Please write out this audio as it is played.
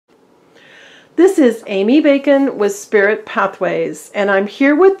This is Amy Bacon with Spirit Pathways, and I'm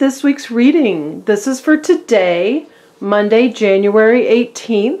here with this week's reading. This is for today, Monday, January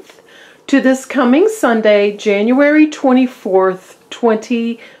 18th, to this coming Sunday, January 24th,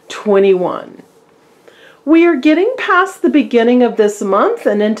 2021. We are getting past the beginning of this month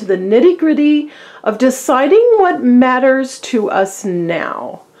and into the nitty-gritty of deciding what matters to us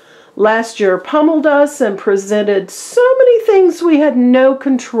now. Last year pummeled us and presented so many things we had no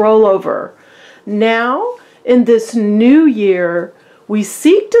control over. Now, in this new year, we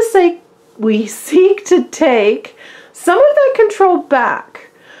seek to take some of that control back,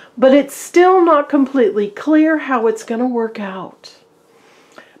 but it's still not completely clear how it's going to work out.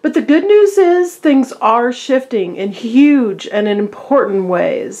 But the good news is things are shifting in huge and in important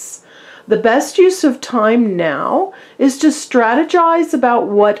ways. The best use of time now is to strategize about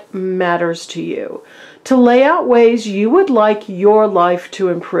what matters to you, to lay out ways you would like your life to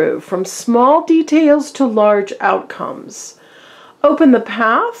improve, from small details to large outcomes. Open the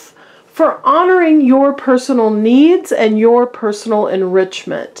path for honoring your personal needs and your personal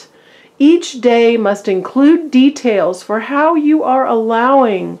enrichment. Each day must include details for how you are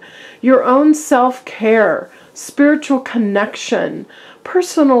allowing your own self-care, spiritual connection,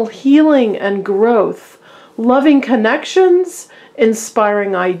 personal healing and growth, loving connections,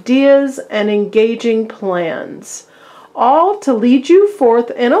 inspiring ideas, and engaging plans, all to lead you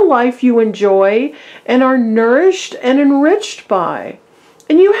forth in a life you enjoy and are nourished and enriched by.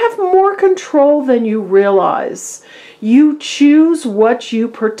 And you have more control than you realize. You choose what you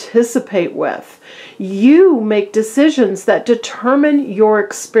participate with. You make decisions that determine your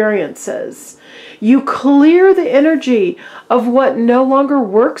experiences. You clear the energy of what no longer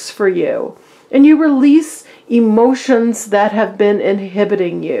works for you, and you release emotions that have been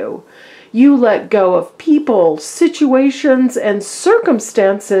inhibiting you. You let go of people, situations, and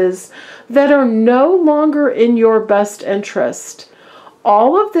circumstances that are no longer in your best interest.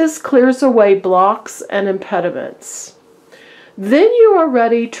 All of this clears away blocks and impediments. Then you are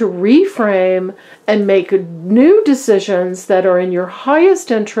ready to reframe and make new decisions that are in your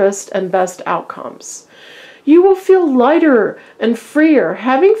highest interest and best outcomes. You will feel lighter and freer,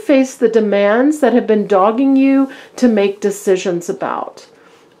 having faced the demands that have been dogging you to make decisions about.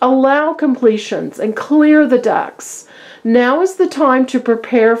 Allow completions and clear the decks. Now is the time to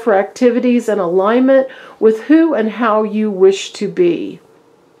prepare for activities in alignment with who and how you wish to be.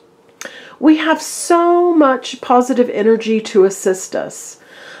 We have so much positive energy to assist us.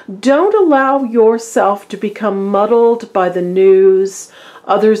 Don't allow yourself to become muddled by the news,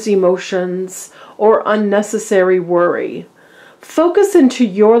 others' emotions, or unnecessary worry. Focus into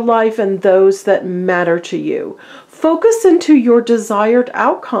your life and those that matter to you. Focus into your desired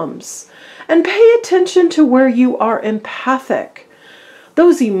outcomes and pay attention to where you are empathic.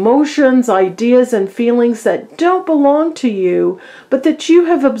 Those emotions, ideas, and feelings that don't belong to you, but that you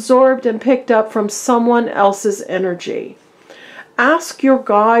have absorbed and picked up from someone else's energy. Ask your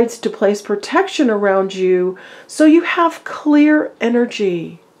guides to place protection around you so you have clear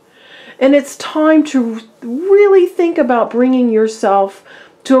energy. And it's time to really think about bringing yourself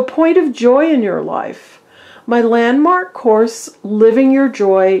to a point of joy in your life. My landmark course, Living Your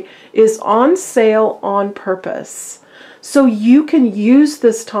Joy, is on sale on purpose. So you can use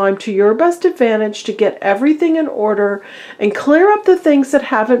this time to your best advantage to get everything in order and clear up the things that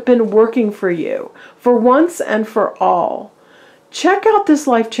haven't been working for you, for once and for all. Check out this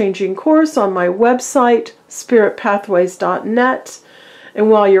life-changing course on my website, spiritpathways.net. And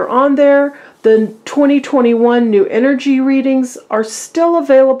while you're on there, the 2021 New Energy readings are still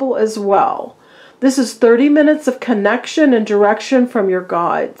available as well. This is 30 minutes of connection and direction from your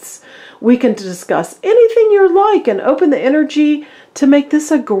guides. We can discuss anything you like and open the energy to make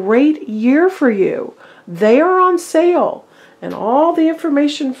this a great year for you. They are on sale, and all the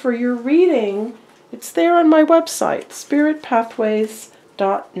information for your reading, it's there on my website,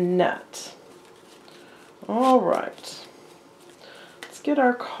 spiritpathways.net. All right. Get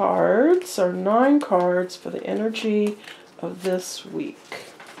our cards, our 9 cards for the energy of this week.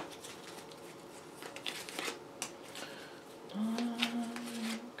 9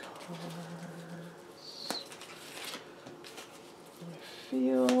 cards. I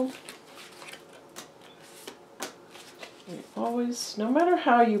feel we always, no matter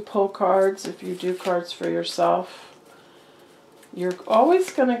how you pull cards, if you do cards for yourself, you're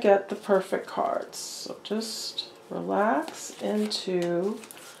always going to get the perfect cards. So just relax into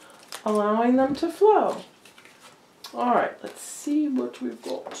allowing them to flow. All right, let's see what we've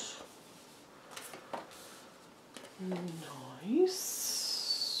got. Nice.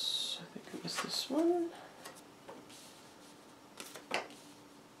 I think it was this one.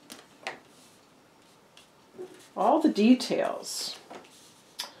 all the details.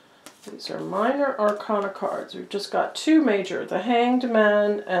 These are minor arcana cards. We've just got 2 major, the Hanged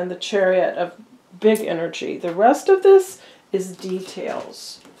Man and the Chariot of big energy. The rest of this is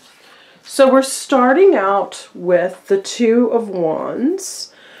details. So we're starting out with the 2 of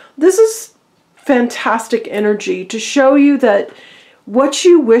Wands. This is fantastic energy to show you that what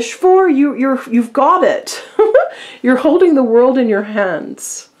you wish for, you've got it. You're holding the world in your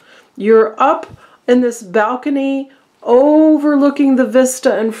hands. You're up in this balcony overlooking the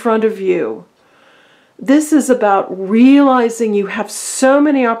vista in front of you. This is about realizing you have so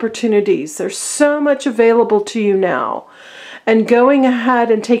many opportunities. There's so much available to you now. And going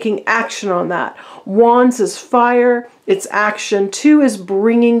ahead and taking action on that. Wands is fire, it's action. 2 is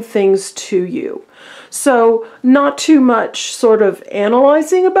bringing things to you. So not too much sort of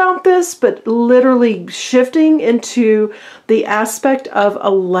analyzing about this, but literally shifting into the aspect of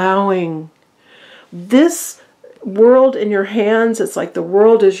allowing. This world in your hands, it's like the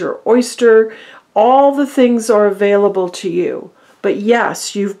world is your oyster. All the things are available to you. But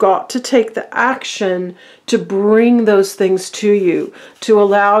yes, you've got to take the action to bring those things to you, to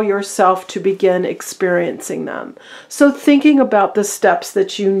allow yourself to begin experiencing them. So thinking about the steps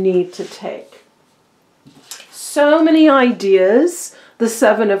that you need to take. So many ideas. The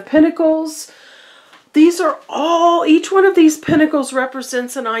 7 of Pentacles. These are all, each one of these pentacles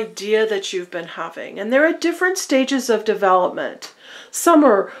represents an idea that you've been having. And they're at different stages of development. Some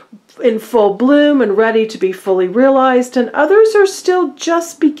are in full bloom and ready to be fully realized, and others are still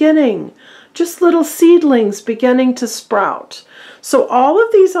just beginning, just little seedlings beginning to sprout. So all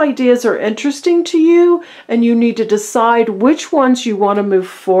of these ideas are interesting to you, and you need to decide which ones you want to move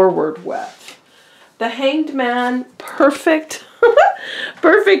forward with. The Hanged Man, perfect.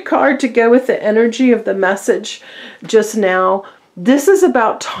 Perfect card to go with the energy of the message just now. This is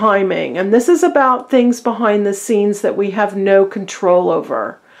about timing, and this is about things behind the scenes that we have no control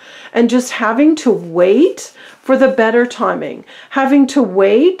over. And just having to wait for the better timing. Having to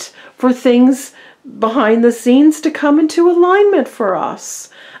wait for things behind the scenes to come into alignment for us.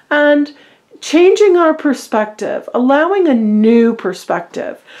 And changing our perspective, allowing a new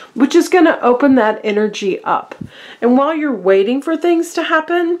perspective, which is going to open that energy up. And while you're waiting for things to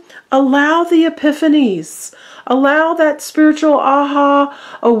happen, allow the epiphanies. Allow that spiritual aha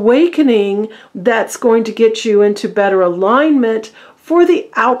awakening that's going to get you into better alignment for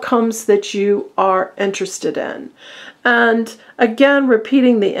the outcomes that you are interested in. And again,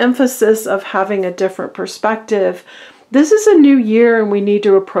 repeating the emphasis of having a different perspective. This is a new year and we need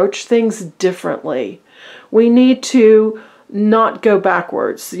to approach things differently. We need to not go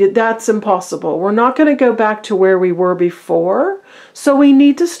backwards. That's impossible. We're not going to go back to where we were before. So we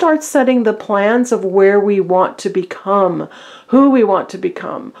need to start setting the plans of where we want to become, who we want to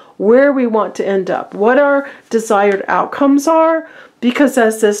become, where we want to end up, what our desired outcomes are. Because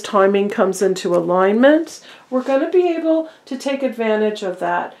as this timing comes into alignment, we're going to be able to take advantage of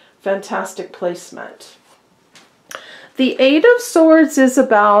that fantastic placement. The 8 of Swords is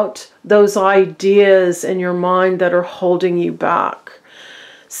about those ideas in your mind that are holding you back.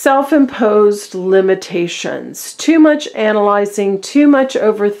 Self-imposed limitations, too much analyzing, too much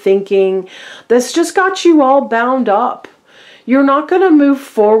overthinking. That's just got you all bound up. You're not going to move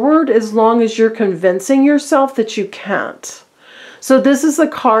forward as long as you're convincing yourself that you can't. So this is a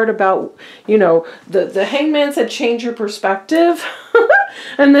card about, you know, the Hangman said change your perspective.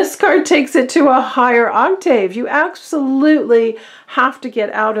 And this card takes it to a higher octave. You absolutely have to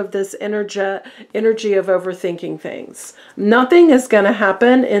get out of this energy of overthinking things. Nothing is going to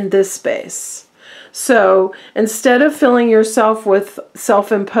happen in this space. So instead of filling yourself with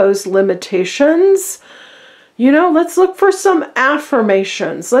self-imposed limitations, you know, let's look for some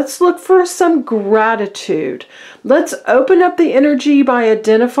affirmations. Let's look for some gratitude. Let's open up the energy by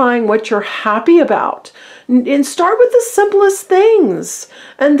identifying what you're happy about. And start with the simplest things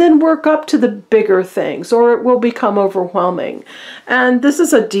and then work up to the bigger things, or it will become overwhelming. And this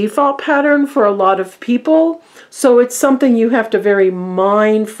is a default pattern for a lot of people. So it's something you have to very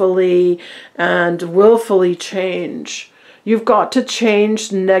mindfully and willfully change. You've got to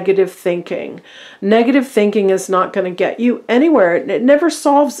change negative thinking. Negative thinking is not going to get you anywhere. It never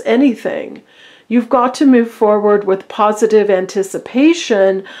solves anything. You've got to move forward with positive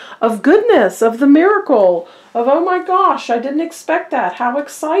anticipation of goodness, of the miracle, of, oh my gosh, I didn't expect that. How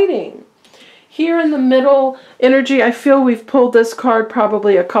exciting. Here in the middle energy, I feel we've pulled this card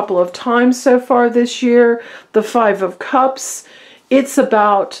probably a couple of times so far this year. The 5 of Cups. It's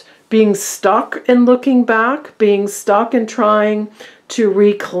about being stuck and looking back, being stuck and trying to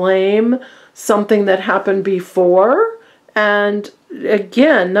reclaim something that happened before. And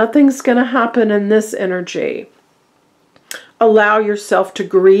again, nothing's going to happen in this energy. allow yourself to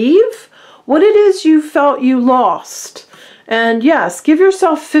grieve what it is you felt you lost. And yes, give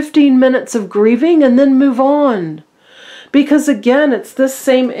yourself 15 minutes of grieving and then move on. Because again, it's this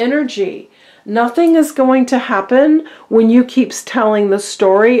same energy. Nothing is going to happen when you keep telling the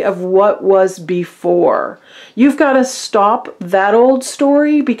story of what was before. You've got to stop that old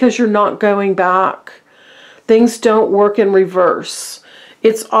story because you're not going back. Things don't work in reverse.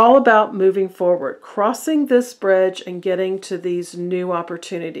 It's all about moving forward, crossing this bridge and getting to these new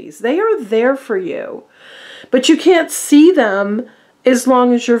opportunities. They are there for you, but you can't see them as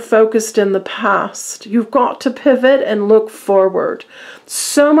long as you're focused in the past. You've got to pivot and look forward.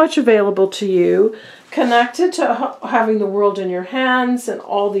 So much available to you, connected to having the world in your hands and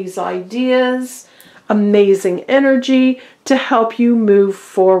all these ideas, amazing energy to help you move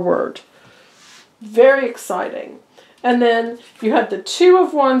forward. Very exciting. And then you had the Two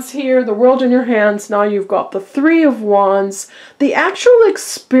of Wands here, the world in your hands. Now you've got the Three of Wands, the actual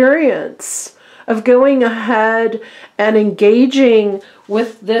experience of going ahead and engaging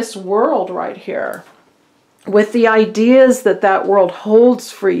with this world right here, with the ideas that that world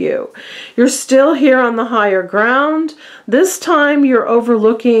holds for you. You're still here on the higher ground. This time you're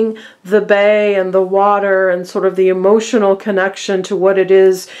overlooking the bay and the water and sort of the emotional connection to what it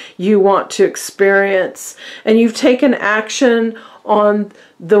is you want to experience. And you've taken action on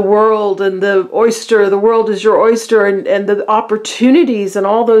the world and the oyster. The world is your oyster, and the opportunities and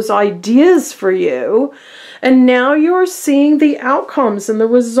all those ideas for you. And now you're seeing the outcomes and the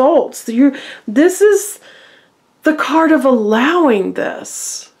results. This is the card of allowing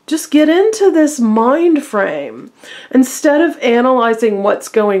this. Just get into this mind frame. Instead of analyzing what's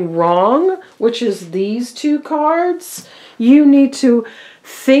going wrong, which is these two cards, you need to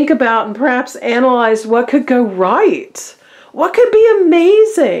think about and perhaps analyze what could go right. What could be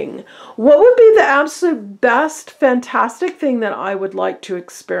amazing? What would be the absolute best, fantastic thing that I would like to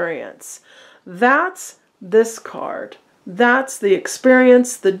experience? That's this card. That's the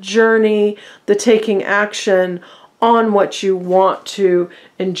experience, the journey, the taking action on what you want to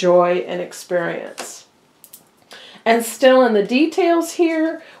enjoy and experience. And still in the details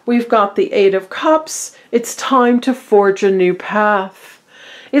here, we've got the Eight of Cups. It's time to forge a new path.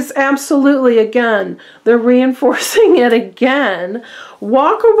 It's absolutely, again, they're reinforcing it again.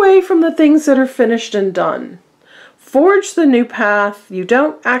 Walk away from the things that are finished and done. Forge the new path. You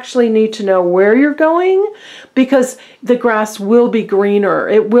don't actually need to know where you're going because the grass will be greener.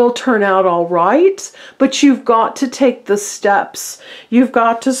 It will turn out all right, but you've got to take the steps. You've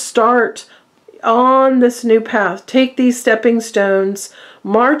got to start on this new path. Take these stepping stones,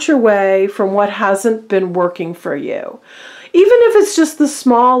 march away from what hasn't been working for you. Even if it's just the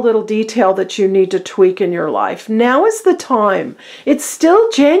small little detail that you need to tweak in your life, now is the time. It's still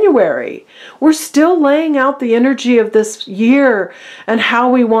January. We're still laying out the energy of this year and how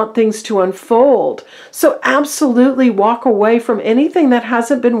we want things to unfold. So absolutely walk away from anything that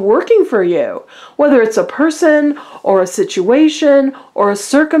hasn't been working for you, whether it's a person or a situation or a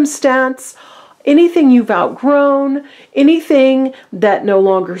circumstance, anything you've outgrown, anything that no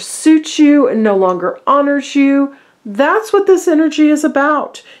longer suits you and no longer honors you. That's what this energy is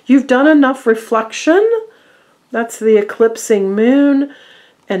about. You've done enough reflection. That's the eclipsing moon.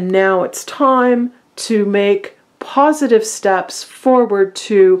 And now it's time to make positive steps forward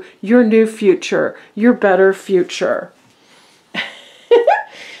to your new future, your better future.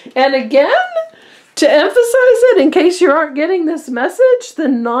 And again, to emphasize it, in case you aren't getting this message, the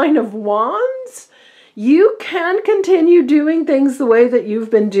Nine of Wands, you can continue doing things the way that you've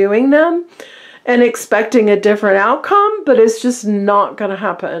been doing them and expecting a different outcome, but it's just not going to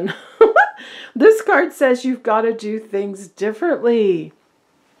happen. This card says you've got to do things differently.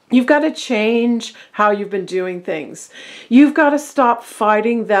 You've got to change how you've been doing things. You've got to stop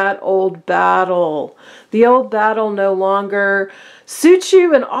fighting that old battle. The old battle no longer suits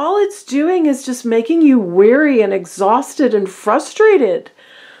you, and all it's doing is just making you weary and exhausted and frustrated.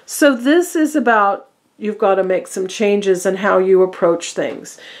 So this is about you've got to make some changes in how you approach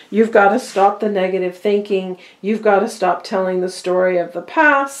things. You've got to stop the negative thinking. You've got to stop telling the story of the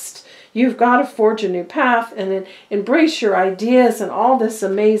past. You've got to forge a new path and then embrace your ideas and all this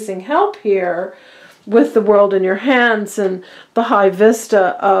amazing help here with the world in your hands and the high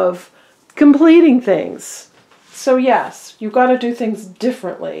vista of completing things. So yes, you've got to do things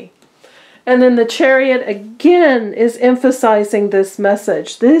differently. And then the Chariot again is emphasizing this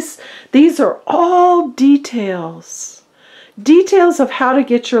message. These are all details. Details of how to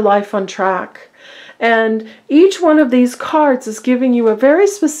get your life on track. And each one of these cards is giving you a very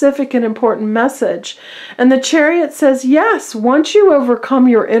specific and important message. And the Chariot says, yes, once you overcome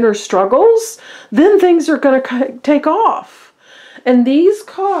your inner struggles, then things are going to take off. And these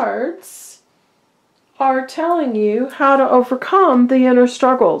cards are telling you how to overcome the inner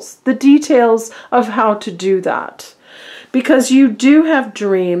struggles, the details of how to do that. Because you do have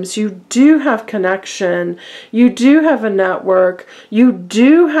dreams, you do have connection, you do have a network, you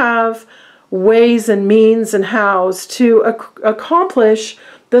do have ways and means and hows to accomplish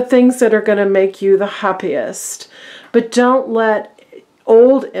the things that are going to make you the happiest. But don't let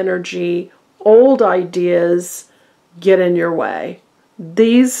old energy, old ideas get in your way.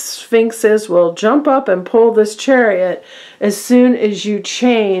 These sphinxes will jump up and pull this chariot as soon as you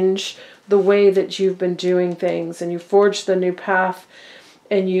change the way that you've been doing things and you forge the new path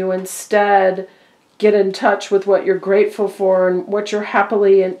and you instead get in touch with what you're grateful for and what you're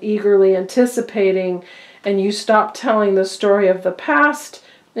happily and eagerly anticipating, and you stop telling the story of the past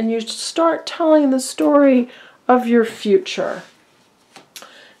and you start telling the story of your future.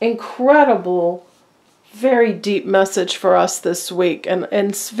 Incredible, very deep message for us this week,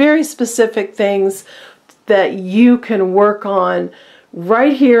 and very specific things that you can work on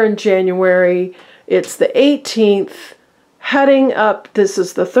right here in January. It's the 18th, heading up. This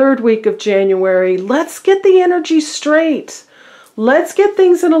is the 3rd week of January. Let's get the energy straight. Let's get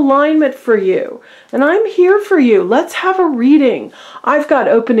things in alignment for you. And I'm here for you. Let's have a reading. I've got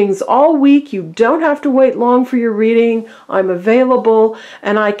openings all week. You don't have to wait long for your reading. I'm available,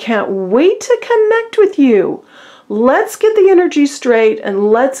 and I can't wait to connect with you. Let's get the energy straight, and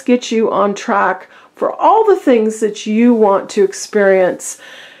let's get you on track for all the things that you want to experience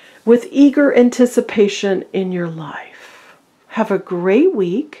with eager anticipation in your life. Have a great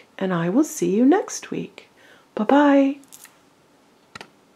week, and I will see you next week. Bye-bye.